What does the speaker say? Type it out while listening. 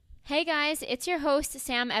Hey guys, it's your host,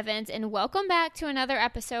 Sam Evans, and welcome back to another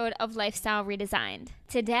episode of Lifestyle Redesigned.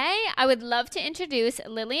 Today, I would love to introduce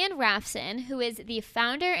Lillian Rafson, who is the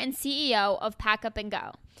founder and CEO of Pack Up and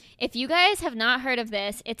Go. If you guys have not heard of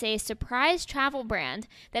this, it's a surprise travel brand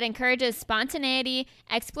that encourages spontaneity,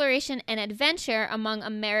 exploration, and adventure among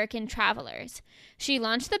American travelers. She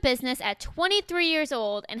launched the business at 23 years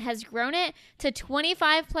old and has grown it to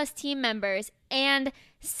 25 plus team members and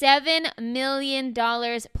 $7 million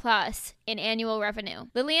plus in annual revenue.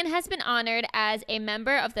 Lillian has been honored as a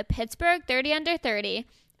member of the Pittsburgh 30 Under 30,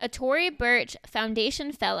 a Tory Burch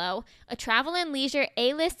Foundation Fellow, a Travel and Leisure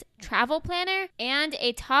A-List travel planner, and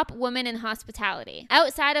a top woman in hospitality.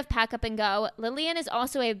 Outside of Pack Up and Go, Lillian is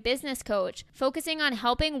also a business coach focusing on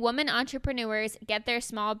helping women entrepreneurs get their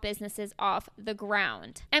small businesses off the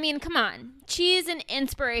ground. I mean, come on. She is an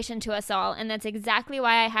inspiration to us all, and that's exactly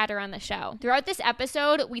why I had her on the show. Throughout this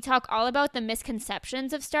episode, we talk all about the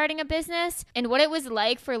misconceptions of starting a business and what it was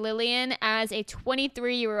like for Lillian as a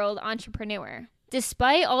 23-year-old entrepreneur.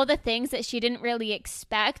 Despite all the things that she didn't really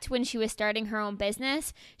expect when she was starting her own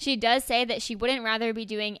business, she does say that she wouldn't rather be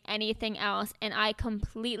doing anything else, and I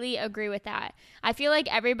completely agree with that. I feel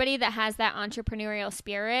like everybody that has that entrepreneurial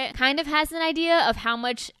spirit kind of has an idea of how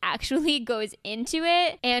much actually goes into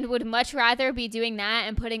it and would much rather be doing that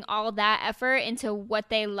and putting all that effort into what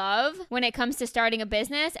they love when it comes to starting a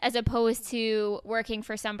business as opposed to working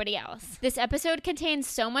for somebody else. This episode contains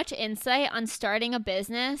so much insight on starting a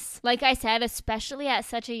business, like I said, especially at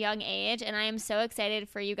such a young age, and I am so excited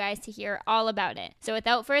for you guys to hear all about it. So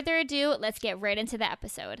without further ado, let's get right into the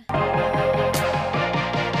episode.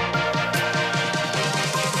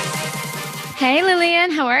 Hey Lillian,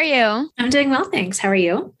 how are you? I'm doing well, thanks. How are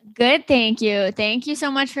you? Good, thank you. Thank you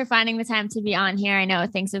so much for finding the time to be on here. I know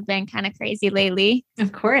things have been kind of crazy lately.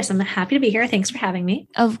 Of course. I'm happy to be here. Thanks for having me.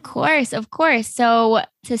 Of course, of course. So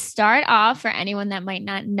to start off, for anyone that might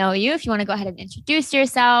not know you, if you want to go ahead and introduce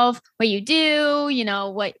yourself, what you do,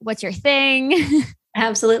 what's your thing?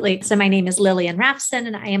 Absolutely. So my name is Lillian Rafson,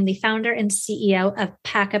 and I am the founder and CEO of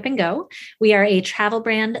Pack Up and Go. We are a travel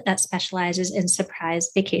brand that specializes in surprise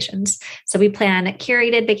vacations. So we plan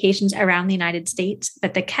curated vacations around the United States,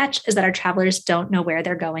 but the catch is that our travelers don't know where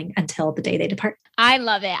they're going until the day they depart. I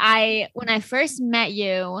love it. When I first met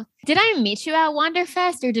you, did I meet you at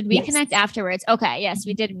Wanderfest or did we connect afterwards? Okay. Yes,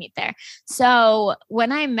 we did meet there. So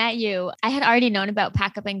when I met you, I had already known about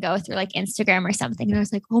Pack Up and Go through like Instagram or something. And I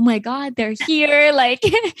was like, oh my God, they're here. Like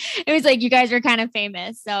it was like, you guys were kind of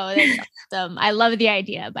famous. So that's awesome. I love the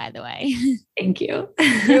idea, by the way. Thank you.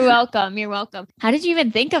 You're welcome. You're welcome. How did you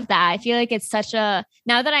even think of that? I feel like it's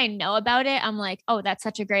now that I know about it, I'm like, oh, that's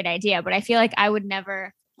such a great idea. But I feel like I would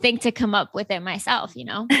never think to come up with it myself,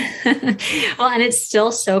 Well, and it's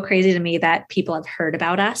still so crazy to me that people have heard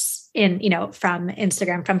about us from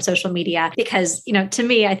Instagram, from social media, because, to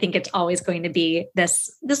me, I think it's always going to be this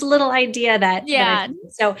little idea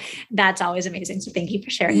so that's always amazing. So thank you for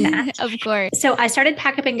sharing that. Of course. So I started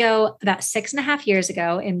Pack Up and Go about 6.5 years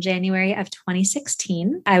ago in January of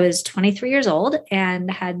 2016. I was 23 years old and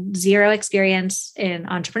had zero experience in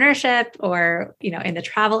entrepreneurship or, in the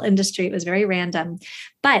travel industry. It was very random,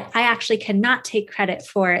 but I actually cannot take credit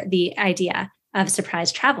for the idea of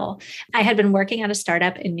surprise travel. I had been working at a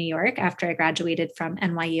startup in New York after I graduated from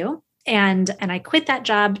NYU. And I quit that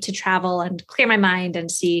job to travel and clear my mind and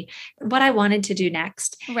see what I wanted to do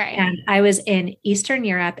next. Right. And I was in Eastern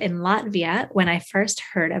Europe in Latvia when I first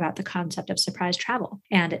heard about the concept of surprise travel.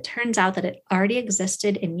 And it turns out that it already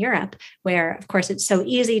existed in Europe, where, of course, it's so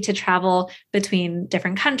easy to travel between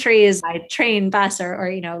different countries by train, bus,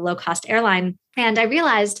 or low-cost airline. And I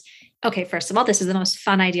realized, okay, first of all, this is the most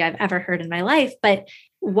fun idea I've ever heard in my life, but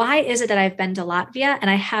why is it that I've been to Latvia and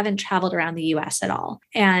I haven't traveled around the US at all?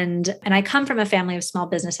 And I come from a family of small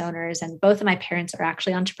business owners, and both of my parents are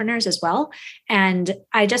actually entrepreneurs as well. And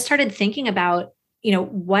I just started thinking about,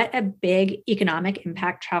 what a big economic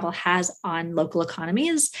impact travel has on local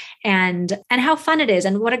economies and how fun it is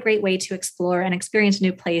and what a great way to explore and experience a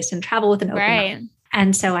new place and travel with an open mind.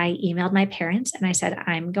 And so I emailed my parents and I said,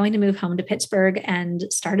 I'm going to move home to Pittsburgh and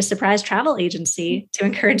start a surprise travel agency to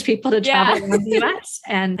encourage people to travel around the US.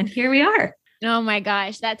 And here we are. Oh my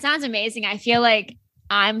gosh, that sounds amazing. I feel like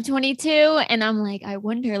I'm 22 and I'm like, I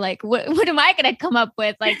wonder, like, what am I going to come up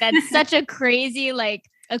with? Like, that's such a crazy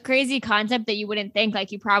concept that you wouldn't think,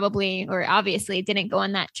 like you probably, or obviously didn't go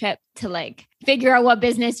on that trip to like figure out what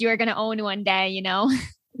business you were going to own one day,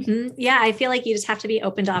 Mm-hmm. Yeah, I feel like you just have to be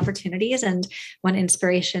open to opportunities. And when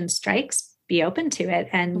inspiration strikes, be open to it.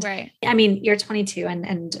 And right. I mean, you're 22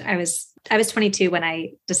 and I was 22 when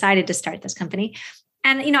I decided to start this company.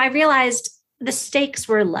 And, I realized the stakes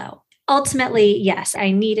were low. ultimately, yes,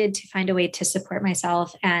 I needed to find a way to support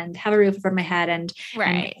myself and have a roof over my head and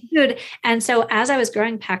food. And so as I was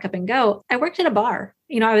growing Pack Up and Go, I worked at a bar.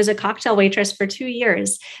 I was a cocktail waitress for 2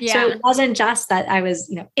 years. Yeah. So it wasn't just that I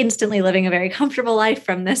was, instantly living a very comfortable life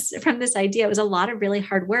from this idea. It was a lot of really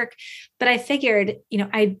hard work. But I figured,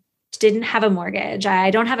 I didn't have a mortgage.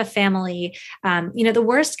 I don't have a family. The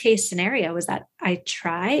worst case scenario was that I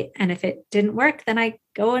try, and if it didn't work, then I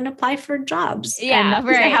go and apply for jobs. Yeah, and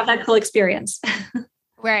I have that cool experience.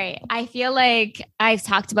 Right. I feel like I've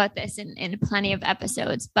talked about this in plenty of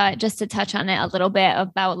episodes, but just to touch on it a little bit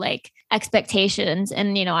about like expectations.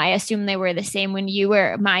 And, I assume they were the same when you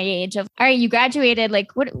were my age of, all right, you graduated,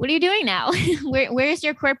 like, what are you doing now? Where's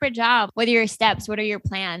your corporate job? What are your steps? What are your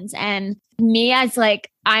plans? And me as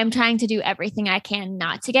like, I'm trying to do everything I can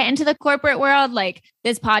not to get into the corporate world. Like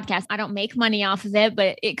this podcast, I don't make money off of it,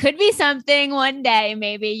 but it could be something one day,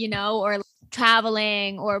 maybe, or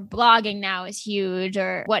traveling or blogging now is huge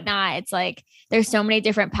or whatnot. It's like, there's so many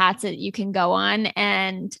different paths that you can go on,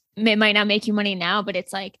 and it might not make you money now, but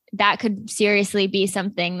it's like, that could seriously be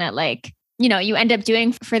something that like, you end up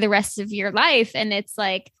doing for the rest of your life. And it's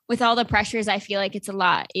like, with all the pressures, I feel like it's a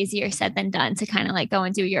lot easier said than done to kind of like go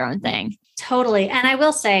and do your own thing. Totally. And I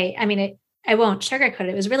will say, I won't sugarcoat it.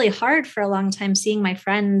 It was really hard for a long time seeing my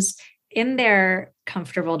friends in their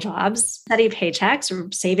comfortable jobs, steady paychecks,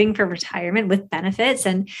 or saving for retirement with benefits,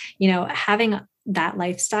 and, having that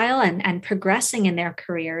lifestyle and progressing in their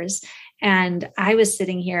careers. And I was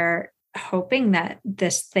sitting here hoping that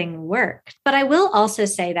this thing worked. But I will also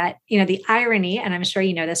say that, the irony, and I'm sure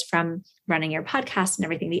you know this from running your podcast and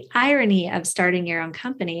everything, the irony of starting your own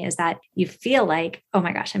company is that you feel like, oh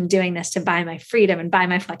my gosh, I'm doing this to buy my freedom and buy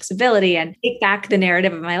my flexibility and take back the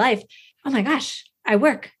narrative of my life. Oh my gosh, I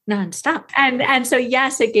work nonstop. And so,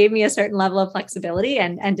 yes, it gave me a certain level of flexibility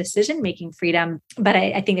and decision-making freedom. But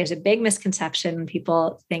I think there's a big misconception when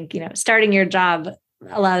people think, starting your job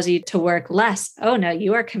allows you to work less. Oh no,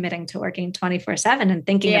 you are committing to working 24/7 and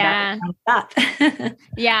thinking about it nonstop.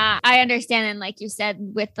 Yeah, I understand. And like you said,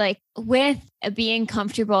 with being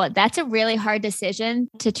comfortable, that's a really hard decision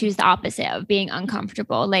to choose the opposite of being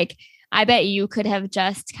uncomfortable. Like, I bet you could have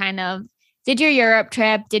just kind of did your Europe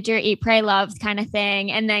trip, did your eat, pray, love kind of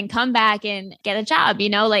thing, and then come back and get a job,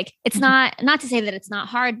 like it's not to say that it's not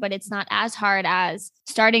hard, but it's not as hard as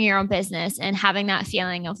starting your own business and having that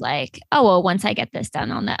feeling of like, oh, well, once I get this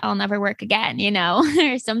done, I'll never work again,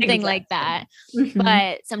 or something like that. Mm-hmm.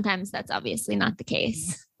 But sometimes that's obviously not the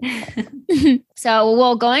case. So,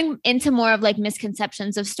 well, going into more of like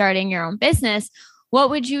misconceptions of starting your own business, what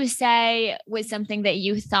would you say was something that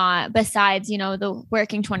you thought, besides, the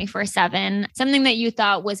working 24/7, something that you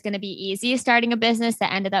thought was going to be easy starting a business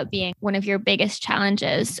that ended up being one of your biggest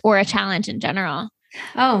challenges, or a challenge in general?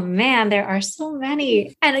 Oh man, there are so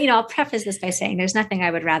many. And, I'll preface this by saying there's nothing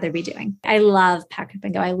I would rather be doing. I love Pack Up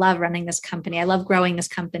and Go. I love running this company. I love growing this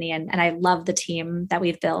company. And I love the team that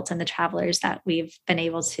we've built and the travelers that we've been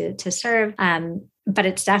able to serve. But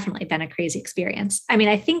it's definitely been a crazy experience.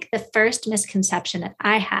 I think the first misconception that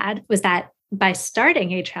I had was that by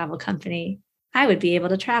starting a travel company, I would be able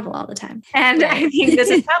to travel all the time. And I think this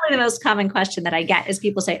is probably the most common question that I get is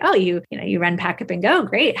people say, oh, you run Pack Up and Go.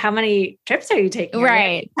 Great. How many trips are you taking?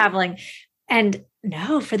 Right. Traveling. And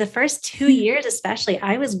no, for the first 2 years, especially,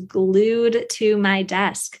 I was glued to my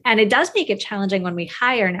desk. And it does make it challenging when we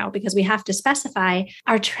hire now, because we have to specify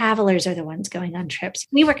our travelers are the ones going on trips.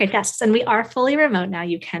 We work at desks and we are fully remote now.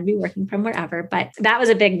 You can be working from wherever, but that was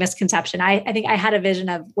a big misconception. I think I had a vision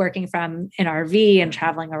of working from an RV and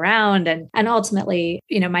traveling around. And ultimately,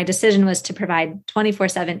 my decision was to provide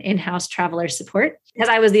 24/7 in-house traveler support, because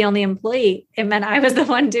I was the only employee. It meant I was the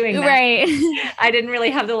one doing that. Right. I didn't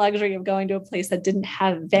really have the luxury of going to a place that didn't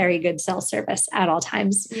have very good cell service at all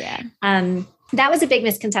times. Yeah. That was a big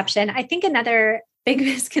misconception. I think another big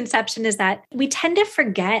misconception is that we tend to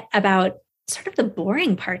forget about sort of the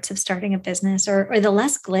boring parts of starting a business, or the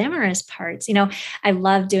less glamorous parts. I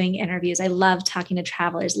love doing interviews. I love talking to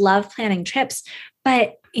travelers, love planning trips,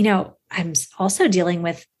 but, I'm also dealing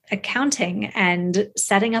with accounting and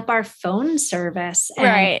setting up our phone service. And,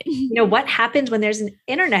 right. What happens when there's an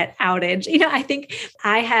internet outage? I think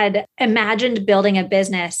I had imagined building a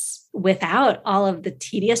business without all of the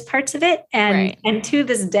tedious parts of it. And to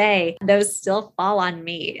this day, those still fall on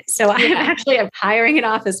me. So I'm actually hiring an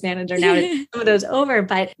office manager now to get some of those over.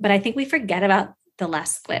 But I think we forget about the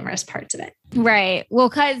less glamorous parts of it. Right. Well,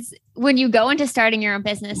 because when you go into starting your own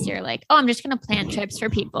business, you're like, oh, I'm just going to plan trips for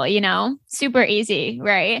people, super easy.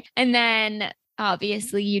 Right. And then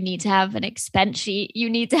obviously you need to have an expense sheet. You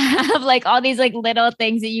need to have like all these like little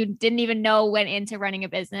things that you didn't even know went into running a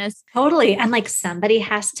business. Totally. And like somebody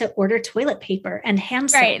has to order toilet paper and hand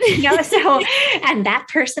soap, Right. so, and that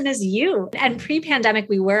person is you. And pre-pandemic,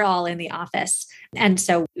 we were all in the office. And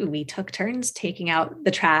so we took turns taking out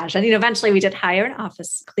the trash. And, eventually we did hire an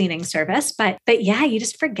office cleaning service, but yeah, you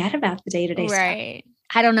just forget about the day-to-day stuff. Right.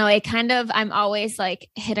 I don't know. I'm always like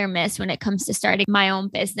hit or miss when it comes to starting my own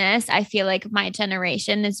business. I feel like my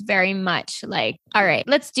generation is very much like, all right,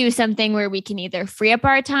 let's do something where we can either free up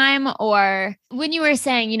our time, or when you were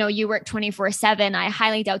saying, you work 24/7, I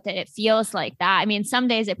highly doubt that it feels like that. I mean, some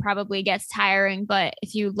days it probably gets tiring, but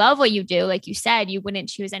if you love what you do, like you said, you wouldn't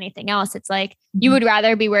choose anything else. It's like you would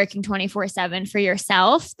rather be working 24/7 for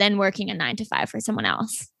yourself than working a 9 to 5 for someone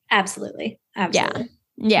else. Absolutely. Yeah.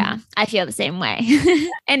 Yeah, I feel the same way.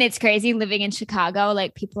 And it's crazy living in Chicago.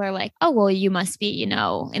 Like people are like, oh, well, you must be, in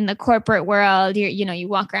the corporate world. You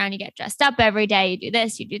walk around, you get dressed up every day, you do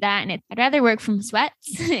this, you do that. And I'd rather work from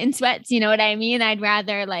in sweats. You know what I mean? I'd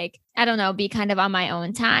rather I don't know, be kind of on my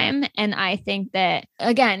own time. And I think that,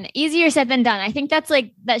 again, easier said than done. I think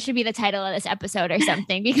that should be the title of this episode or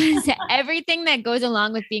something, because everything that goes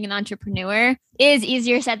along with being an entrepreneur is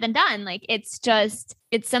easier said than done. Like it's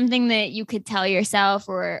something that you could tell yourself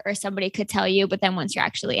or somebody could tell you, but then once you're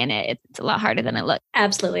actually in it, it's a lot harder than it looks.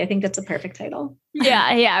 Absolutely. I think that's a perfect title.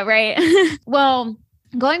 Yeah, right. Well,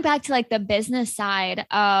 going back to like the business side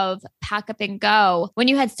of Pack Up and Go, when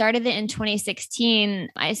you had started it in 2016,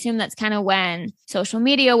 I assume that's kind of when social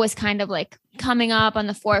media was kind of like coming up on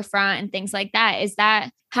the forefront and things like that. Is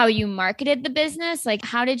that how you marketed the business? Like,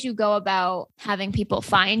 how did you go about having people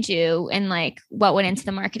find you, and like what went into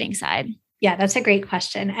the marketing side? Yeah, that's a great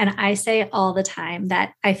question. And I say all the time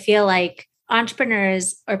that I feel like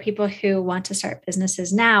entrepreneurs or people who want to start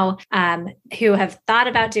businesses now, who have thought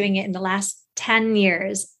about doing it in the last 10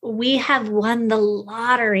 years, we have won the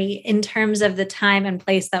lottery in terms of the time and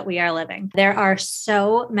place that we are living. There are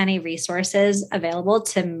so many resources available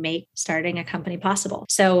to make starting a company possible.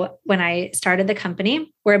 So when I started the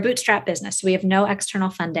company, we're a bootstrap business. We have no external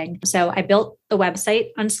funding. So I built the website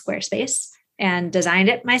on Squarespace and designed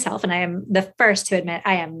it myself. And I am the first to admit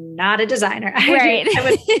I am not a designer. Right.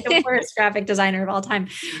 I was the worst graphic designer of all time.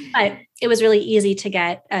 But it was really easy to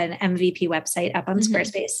get an MVP website up on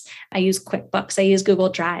Squarespace. I use QuickBooks. I use Google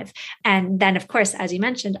Drive. And then, of course, as you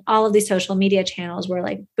mentioned, all of these social media channels were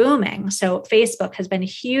like booming. So Facebook has been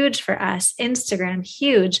huge for us. Instagram,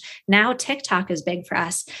 huge. Now TikTok is big for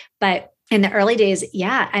us. But in the early days,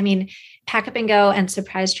 Pack Up and Go and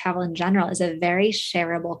surprise travel in general is a very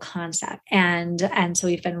shareable concept. And so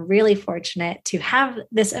we've been really fortunate to have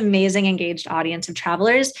this amazing engaged audience of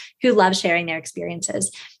travelers who love sharing their experiences.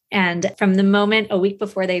 And from the moment a week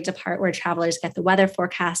before they depart, where travelers get the weather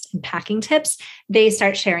forecast and packing tips, they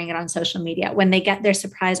start sharing it on social media. When they get their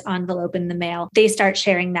surprise envelope in the mail, they start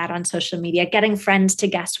sharing that on social media, getting friends to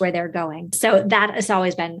guess where they're going. So that has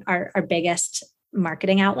always been our biggest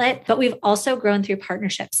marketing outlet. But we've also grown through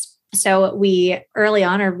partnerships. So we early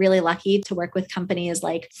on are really lucky to work with companies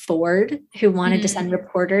like Ford, who wanted to send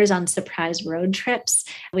reporters on surprise road trips.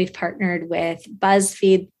 We've partnered with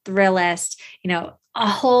BuzzFeed, Thrillist, a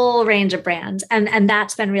whole range of brands. And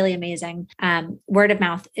that's been really amazing. Word of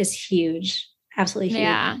mouth is huge. Absolutely huge.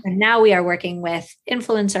 Yeah. And now we are working with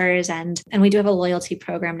influencers and we do have a loyalty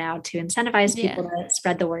program now to incentivize people to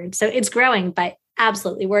spread the word. So it's growing, but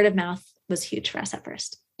absolutely word of mouth was huge for us at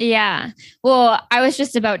first. Yeah. Well, I was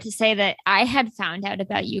just about to say that I had found out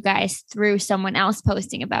about you guys through someone else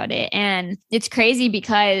posting about it. And it's crazy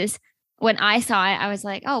because when I saw it, I was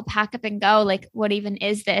like, oh, Pack Up and Go. Like, what even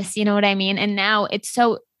is this? You know what I mean? And now it's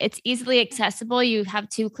easily accessible. You have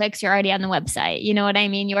 2 clicks, you're already on the website. You know what I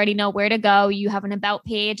mean? You already know where to go. You have an about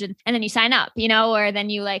page and then you sign up, or then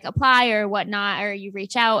you like apply or whatnot, or you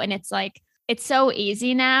reach out. And it's like, it's so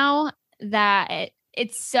easy now that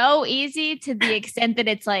it's so easy to the extent that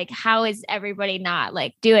it's like, how is everybody not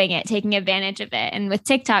like doing it, taking advantage of it? And with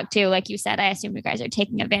TikTok too, like you said, I assume you guys are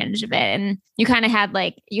taking advantage of it. And you kind of had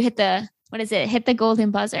like, you hit the, hit the golden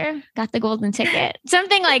buzzer, got the golden ticket,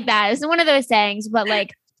 something like that. It's one of those sayings, but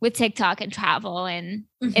like with TikTok and travel. And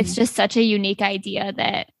it's just such a unique idea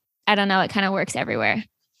that I don't know, it kind of works everywhere.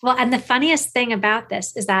 Well, and the funniest thing about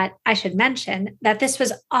this is that I should mention that this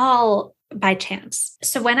was all by chance.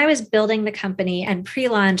 So when I was building the company and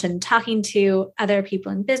pre-launch and talking to other people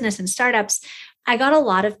in business and startups, I got a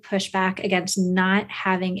lot of pushback against not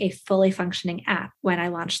having a fully functioning app when I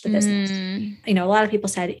launched the business. A lot of people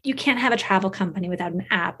said, you can't have a travel company without an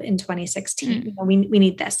app in 2016. We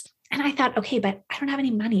need this. And I thought, okay, but I don't have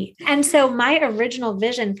any money. And so my original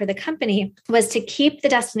vision for the company was to keep the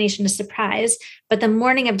destination a surprise, but the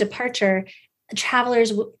morning of departure,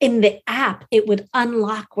 travelers in the app, it would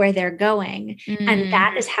unlock where they're going. And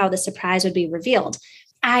that is how the surprise would be revealed.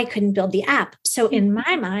 I couldn't build the app. So in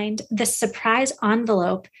my mind, the surprise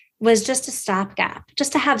envelope was just a stopgap,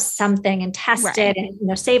 just to have something and test it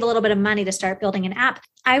and save a little bit of money to start building an app.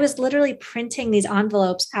 I was literally printing these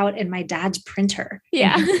envelopes out in my dad's printer.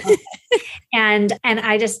 Yeah. and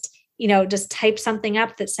I just typed something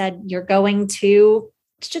up that said, you're going to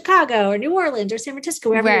Chicago or New Orleans or San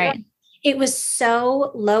Francisco, wherever you're going. It was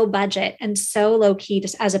so low budget and so low key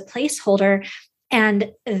just as a placeholder.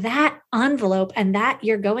 And that envelope and that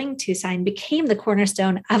you're going to sign became the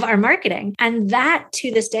cornerstone of our marketing. And that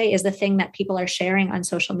to this day is the thing that people are sharing on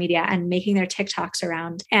social media and making their TikToks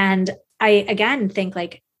around. And I, again, think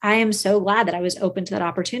like, I am so glad that I was open to that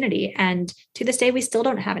opportunity. And to this day, we still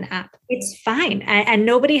don't have an app. It's fine. And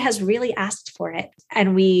nobody has really asked for it.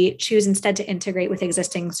 And we choose instead to integrate with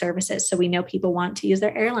existing services. So we know people want to use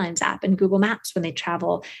their airlines app and Google Maps when they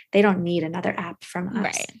travel. They don't need another app from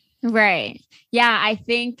us. Right. Yeah. I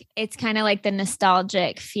think it's kind of like the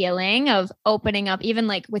nostalgic feeling of opening up, even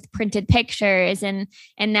like with printed pictures and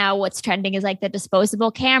now what's trending is like the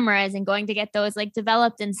disposable cameras and going to get those like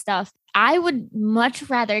developed and stuff. I would much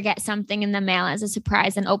rather get something in the mail as a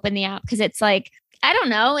surprise and open the app. Cause it's like, I don't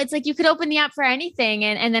know. It's like you could open the app for anything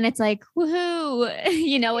and then it's like, woohoo,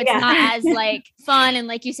 it's not as like fun. And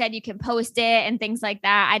like you said, you can post it and things like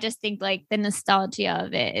that. I just think like the nostalgia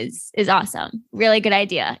of it is awesome. Really good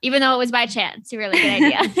idea. Even though it was by chance, a really good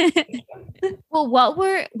idea. Well,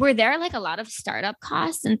 were there like a lot of startup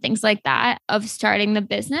costs and things like that of starting the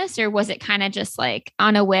business? Or was it kind of just like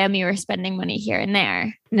on a whim, you were spending money here and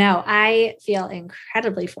there? No, I feel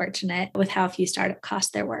incredibly fortunate with how few startup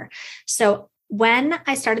costs there were. So when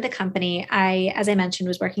I started the company, as I mentioned,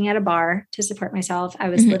 was working at a bar to support myself. I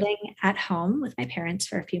was living at home with my parents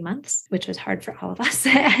for a few months, which was hard for all of us.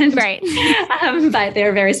 But they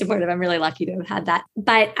were very supportive. I'm really lucky to have had that.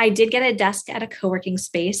 But I did get a desk at a co-working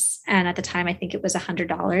space. And at the time, I think it was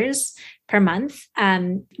 $100 per month.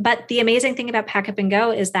 But the amazing thing about Pack Up and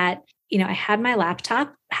Go is that, I had my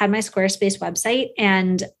laptop, had my Squarespace website,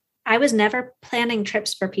 and I was never planning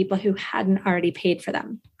trips for people who hadn't already paid for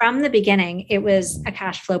them. From the beginning, it was a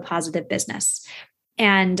cash flow positive business.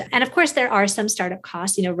 And of course, there are some startup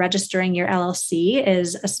costs. Registering your LLC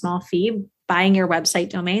is a small fee. Buying your website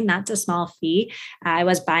domain, that's a small fee. I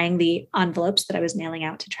was buying the envelopes that I was mailing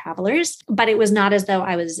out to travelers, but it was not as though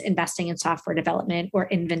I was investing in software development or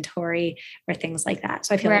inventory or things like that.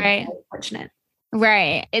 So I feel like I'm very fortunate.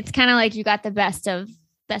 Right. It's kind of like you got the best of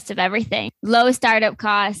everything. Low startup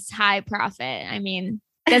costs, high profit. I mean,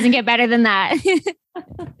 doesn't get better than that.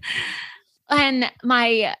 And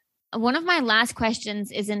one of my last questions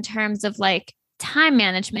is in terms of like time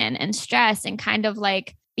management and stress and kind of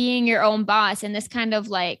like being your own boss. And this kind of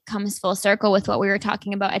like comes full circle with what we were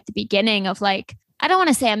talking about at the beginning of like, I don't want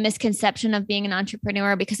to say a misconception of being an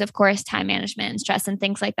entrepreneur because of course, time management and stress and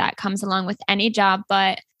things like that comes along with any job,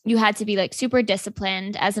 but you had to be like super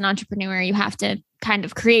disciplined as an entrepreneur. You have to kind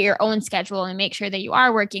of create your own schedule and make sure that you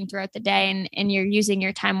are working throughout the day and you're using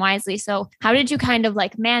your time wisely. So how did you kind of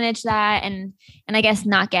like manage that and I guess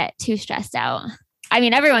not get too stressed out? I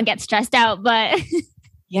mean, everyone gets stressed out, but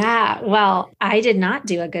Yeah, well, I did not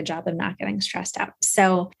do a good job of not getting stressed out.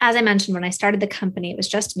 So as I mentioned, when I started the company, it was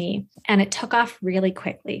just me and it took off really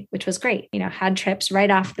quickly, which was great. Had trips right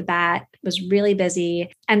off the bat, was really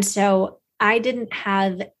busy. And so I didn't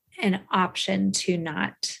have an option to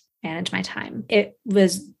not manage my time. It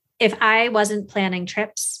was, if I wasn't planning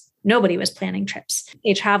trips, nobody was planning trips.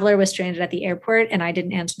 A traveler was stranded at the airport and I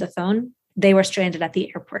didn't answer the phone. They were stranded at the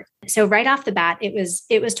airport. So right off the bat, it was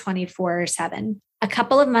 24/7. A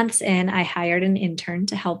couple of months in, I hired an intern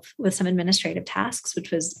to help with some administrative tasks,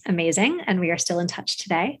 which was amazing. And we are still in touch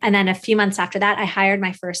today. And then a few months after that, I hired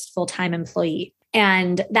my first full-time employee.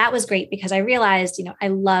 And that was great because I realized, I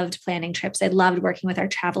loved planning trips. I loved working with our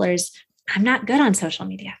travelers. I'm not good on social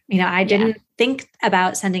media. I didn't think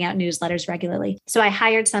about sending out newsletters regularly. So I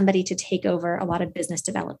hired somebody to take over a lot of business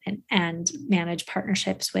development and manage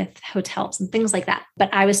partnerships with hotels and things like that.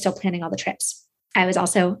 But I was still planning all the trips. I was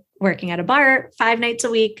also working at a bar 5 nights a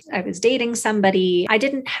week. I was dating somebody. I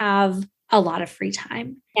didn't have a lot of free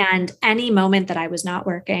time. And any moment that I was not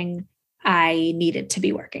working, I needed to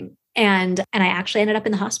be working. And I actually ended up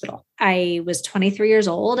in the hospital. I was 23 years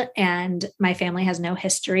old and my family has no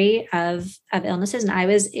history of illnesses. And I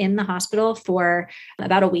was in the hospital for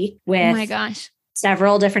about a week with oh my gosh,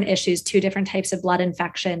 several different issues, 2 different types of blood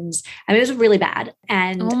infections. I mean, it was really bad.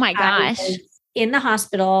 And oh my gosh. in the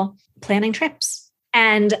hospital planning trips.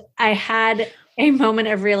 And I had a moment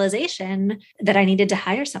of realization that I needed to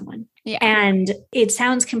hire someone. Yeah. And it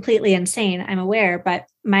sounds completely insane, I'm aware, but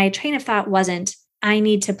my train of thought wasn't, I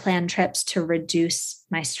need to plan trips to reduce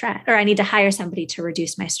my stress, or I need to hire somebody to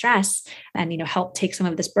reduce my stress and, help take some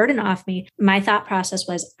of this burden off me. My thought process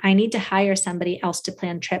was, I need to hire somebody else to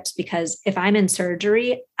plan trips, because if I'm in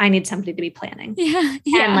surgery, I need somebody to be planning. Yeah.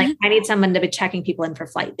 And I need someone to be checking people in for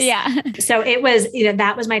flights. Yeah. So it was,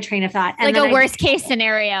 that was my train of thought. And like a worst case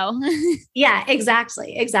scenario. Yeah,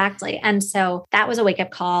 exactly. And so that was a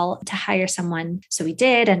wake-up call to hire someone. So we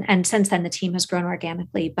did. And since then the team has grown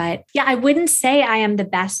organically. But yeah, I wouldn't say I am the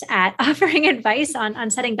best at offering advice on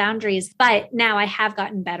setting boundaries, but now I have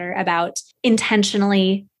gotten better about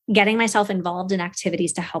intentionally getting myself involved in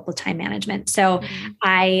activities to help with time management. So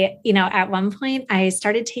I, at one point I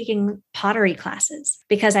started taking pottery classes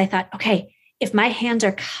because I thought, okay, if my hands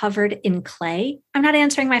are covered in clay, I'm not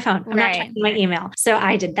answering my phone. I'm not checking my email. So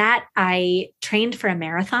I did that. I trained for a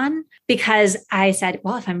marathon because I said,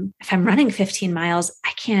 well, if I'm running 15 miles,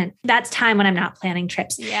 I can't, that's time when I'm not planning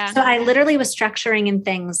trips. Yeah. So I literally was structuring in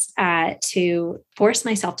things to force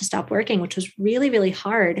myself to stop working, which was really, really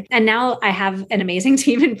hard. And now I have an amazing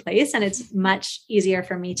team in place and it's much easier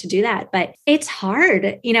for me to do that. But it's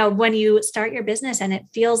hard, when you start your business and it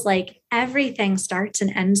feels like everything starts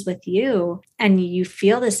and ends with you and you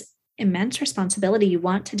feel this immense responsibility. You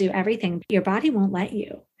want to do everything. Your body won't let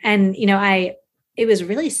you. And, it was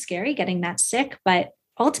really scary getting that sick, but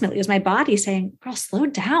ultimately it was my body saying, girl, slow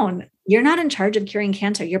down. You're not in charge of curing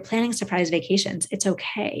cancer. You're planning surprise vacations. It's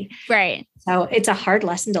okay. Right. So it's a hard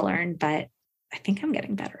lesson to learn, but I think I'm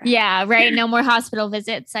getting better at it. Yeah. Right. No more hospital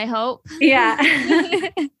visits, I hope. Yeah.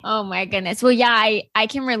 Oh my goodness. Well, yeah, I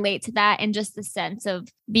can relate to that in just the sense of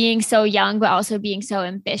being so young, but also being so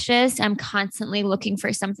ambitious. I'm constantly looking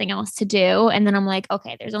for something else to do. And then I'm like,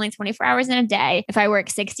 okay, there's only 24 hours in a day. If I work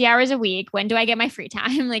 60 hours a week, when do I get my free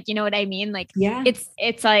time? Like, you know what I mean? Like, yeah,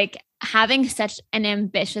 it's like having such an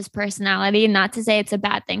ambitious personality, not to say it's a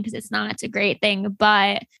bad thing, because it's not, it's a great thing,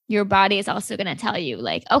 but your body is also going to tell you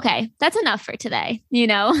like, okay, that's enough for today.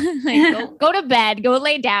 Like go to bed, go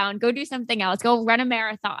lay down, go do something else, go run a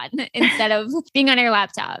marathon instead of being on your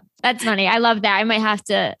laptop. That's funny. I love that. I might have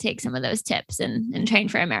to take some of those tips and train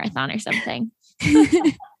for a marathon or something.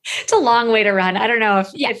 It's a long way to run. I don't know if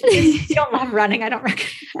you don't love running, I don't recommend.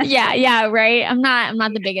 Yeah. Right. I'm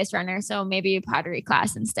not the biggest runner. So maybe a pottery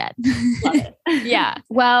class instead. Love it. Yeah.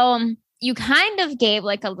 Well, you kind of gave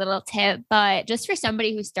like a little tip, but just for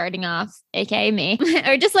somebody who's starting off, aka me,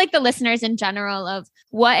 or just like the listeners in general, of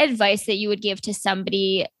what advice that you would give to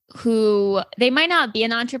somebody who they might not be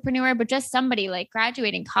an entrepreneur, but just somebody like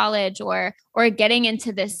graduating college or getting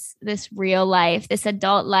into this real life, this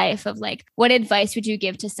adult life of like, what advice would you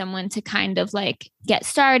give to someone to kind of like get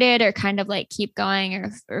started or kind of like keep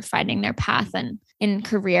going or finding their path in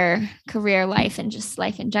career life and just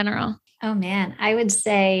life in general? Oh man, I would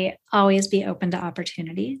say always be open to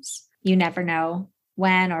opportunities. You never know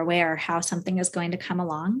when or where or how something is going to come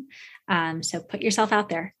along. So put yourself out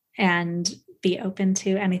there and be open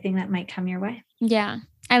to anything that might come your way. Yeah,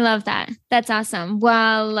 I love that. That's awesome.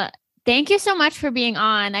 Well, thank you so much for being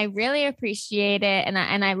on. I really appreciate it. And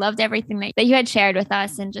I loved everything that you had shared with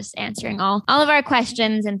us and just answering all of our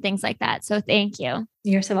questions and things like that. So thank you.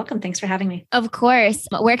 You're so welcome. Thanks for having me. Of course.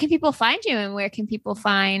 Where can people find you and where can people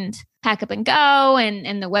find Pack Up and Go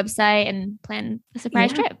and the website and plan a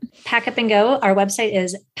surprise trip? Pack Up and Go. Our website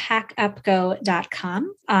is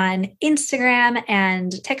packupgo.com. On Instagram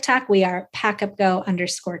and TikTok, we are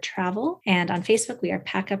packupgo_travel. And on Facebook, we are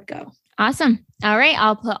Pack Up Go. Awesome. All right.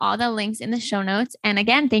 I'll put all the links in the show notes. And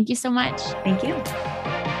again, thank you so much. Thank you.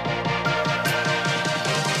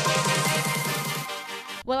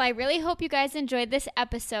 Well, I really hope you guys enjoyed this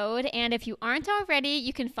episode. And if you aren't already,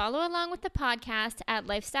 you can follow along with the podcast at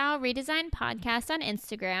Lifestyle Redesign Podcast on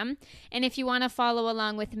Instagram. And if you want to follow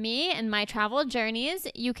along with me and my travel journeys,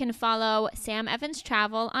 you can follow Sam Evans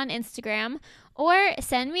Travel on Instagram or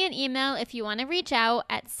send me an email if you want to reach out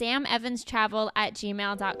at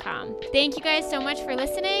samevanstravel@gmail.com. Thank you guys so much for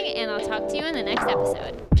listening, and I'll talk to you in the next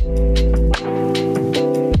episode.